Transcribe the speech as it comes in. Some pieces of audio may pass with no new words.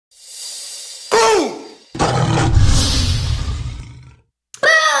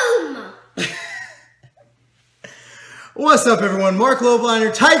What's up, everyone? Marc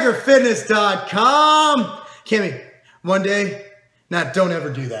Lobliner, TigerFitness.com. Kimmy, one day, don't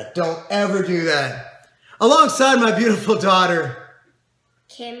ever do that. Don't ever do that. Alongside my beautiful daughter,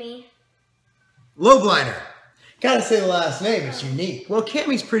 Kimmy. Lobliner. Gotta say the last name, it's unique. Well,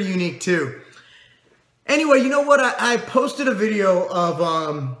 Kimmy's pretty unique too. Anyway, you know what? I posted a video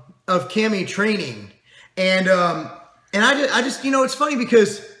of Kimmy training, and I just, you know, it's funny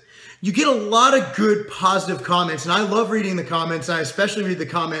because you get a lot of good positive comments, and I love reading the comments. I especially read the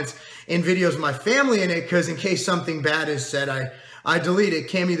comments in videos with my family in it, because in case something bad is said, I delete it.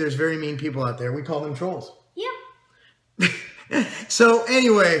 Kimmy, there's very mean people out there. We call them trolls. Yep. So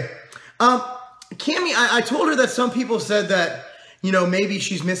anyway, Kimmy, I told her that some people said that, you know, maybe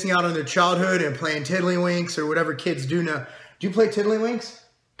she's missing out on their childhood and playing tiddlywinks or whatever kids do now. Do you play tiddlywinks?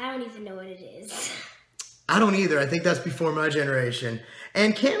 I don't even know what it is. I don't either. I think that's before my generation.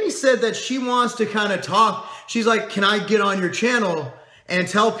 And Kimmy said that she wants to kind of talk. She's like, can I get on your channel and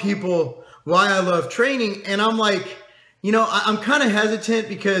tell people why I love training? And I'm like, you know, I'm kind of hesitant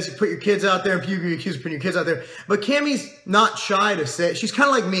because you put your kids out there and people get accused of putting your kids out there. But Kimmy's not shy to say it. She's kind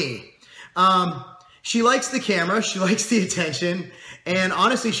of like me. She likes the camera. She likes the attention. And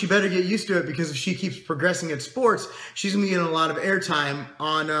honestly, she better get used to it, because if she keeps progressing at sports, she's going to be getting a lot of airtime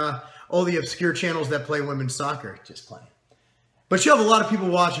on all the obscure channels that play women's soccer. Just playing. But she'll have a lot of people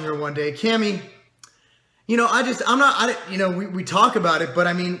watching her one day. Kimmy, you know, you know, we talk about it, but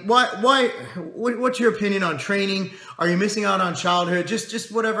I mean, what's your opinion on training? Are you missing out on childhood?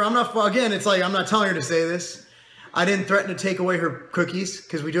 Just whatever. Again, it's like, I'm not telling her to say this. I didn't threaten to take away her cookies,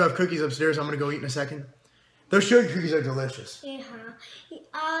 because we do have cookies upstairs. I'm going to go eat in a second. Those sugar cookies are delicious.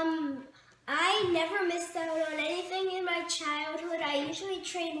 I never missed out on anything in my childhood. I usually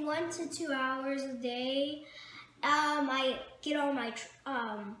train 1 to 2 hours a day. I get all my,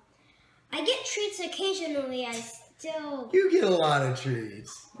 I get treats occasionally. You get a lot of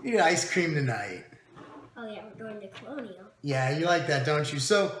treats. You get ice cream tonight. Oh yeah, we're going to Colonial. Yeah, you like that, don't you?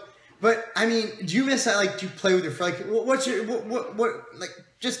 So, but I mean, do you miss that? Like, do you play with your friends? Like, what's your, like,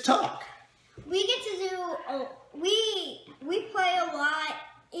 just talk. We get to do, we play a lot.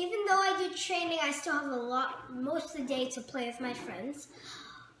 Even though I do training, I still have most of the day to play with my friends.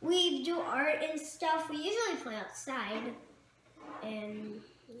 We do art and stuff. We usually play outside, and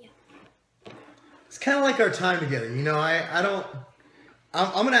yeah. It's kind of like our time together, you know.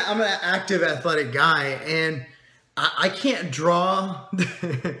 I'm an active athletic guy, and I can't draw.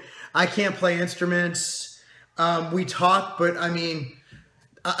 I can't play instruments. We talk, but I mean,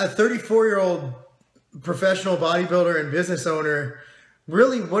 a 34-year-old professional bodybuilder and business owner.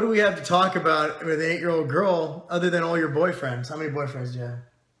 Really, what do we have to talk about with an 8-year-old girl other than all your boyfriends? How many boyfriends do you have?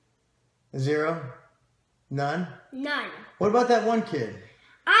 0? None? None. What about that one kid?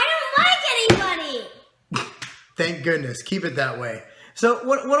 I don't like anybody! Thank goodness. Keep it that way. So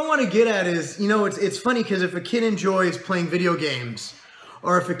what I want to get at is, you know, it's funny, because if a kid enjoys playing video games,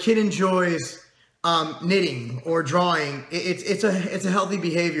 or if a kid enjoys knitting or drawing, it's a healthy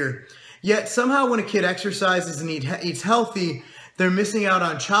behavior. Yet somehow when a kid exercises and eats healthy, they're missing out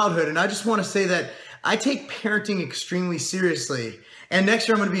on childhood. And I just want to say that I take parenting extremely seriously. And next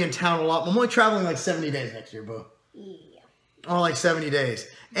year I'm going to be in town a lot. I'm only traveling like 70 days next year, boo. Yeah. Oh, like 70 days.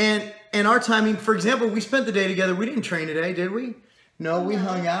 And our timing, for example, we spent the day together. We didn't train today, did we? No, we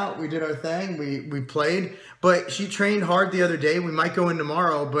hung out. We did our thing. We played. But she trained hard the other day. We might go in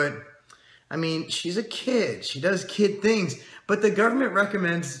tomorrow. But, I mean, she's a kid. She does kid things. But the government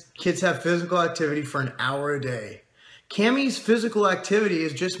recommends kids have physical activity for an hour a day. Cammy's physical activity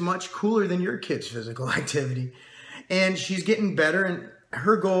is just much cooler than your kid's physical activity. And she's getting better, and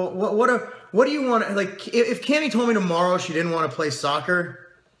her goal, what do you want? Like, if Kimmy told me tomorrow she didn't want to play soccer,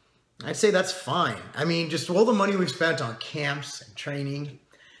 I'd say that's fine. I mean, just all the money we've spent on camps and training,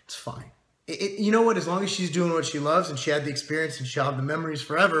 it's fine. You know what? As long as she's doing what she loves, and she had the experience, and she'll have the memories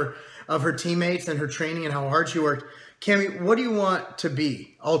forever of her teammates and her training and how hard she worked. Kimmy, what do you want to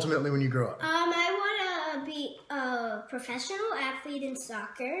be ultimately when you grow up? I want to be a professional athlete in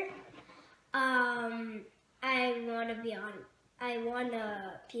soccer. I want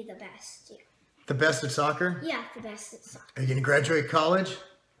to be the best. Yeah. The best at soccer? Yeah, the best at soccer. Are you going to graduate college?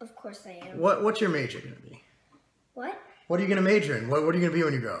 Of course I am. What's your major going to be? What? What are you going to major in? What are you going to be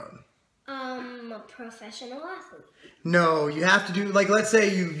when you grow up? A professional athlete. No, you have to do, like, let's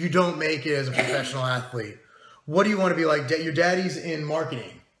say you don't make it as a professional athlete. What do you want to be like? Your daddy's in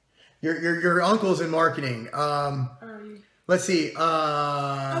marketing. Your uncle's in marketing. Let's see.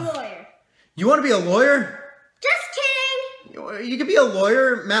 A lawyer. You want to be a lawyer? Just kidding. You could be a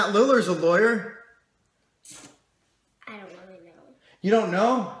lawyer. Matt Lillard's a lawyer. I don't really know. You don't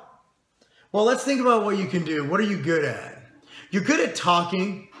know? Well, let's think about what you can do. What are you good at? You're good at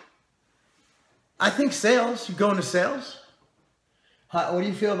talking. I think sales. You go into sales? What do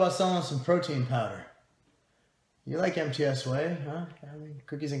you feel about selling some protein powder? You like MTS Way, huh? I mean,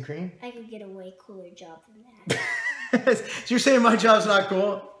 cookies and cream? I could get a way cooler job than that. So you're saying my job's not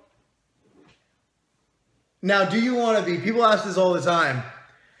cool? Now, do you want to be, people ask this all the time,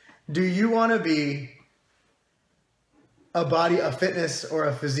 do you want to be a fitness or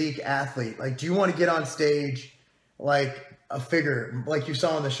a physique athlete? Like, do you want to get on stage like a figure, like you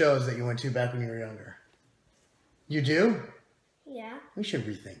saw in the shows that you went to back when you were younger? You do? Yeah. We should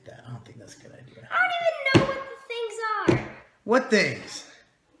rethink that. I don't think that's a good idea. I don't even know what the things are. What things?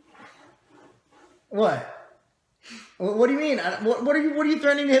 What? What do you mean? What are you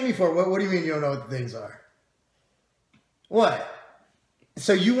threatening to hit me for? What do you mean you don't know what the things are? What?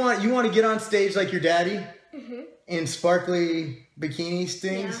 So you want to get on stage like your daddy in sparkly bikini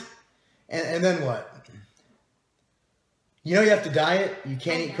things? Yeah. And then what? You know you have to diet. You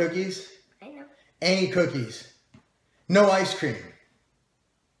can't eat cookies. I know. And eat cookies. No ice cream.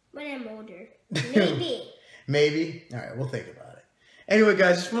 When I'm older. Maybe. Maybe. All right, we'll think about it. Anyway,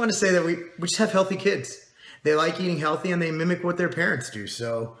 guys, just want to say that we just have healthy kids. They like eating healthy and they mimic what their parents do.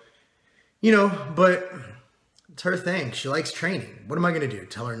 So, you know, but it's her thing. She likes training. What am I going to do?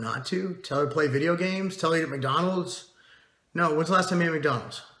 Tell her not to? Tell her to play video games? Tell her to eat at McDonald's? No, when's the last time you ate at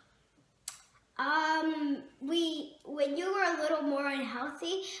McDonald's? When you were a little more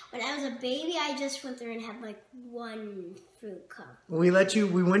unhealthy, when I was a baby, I just went there and had like one fruit cup. We went to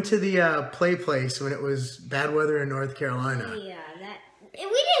the play place when it was bad weather in North Carolina. Yeah,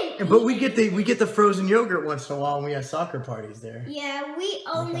 we didn't. But we get the frozen yogurt once in a while when we have soccer parties there. Yeah,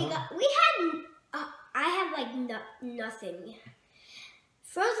 I had like nothing.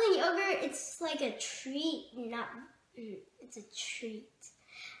 Frozen yogurt, it's like a treat, it's a treat.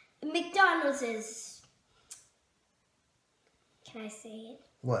 McDonald's is, can I say it?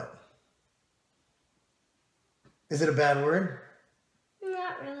 What? Is it a bad word?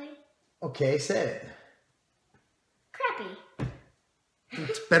 Not really. Okay, say it. Crappy.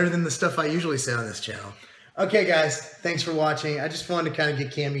 It's better than the stuff I usually say on this channel. Okay, guys, thanks for watching. I just wanted to kind of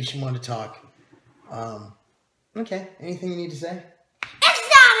get Cammy. She wanted to talk. Okay, anything you need to say? It's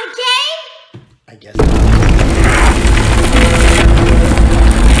not a game! I guess not.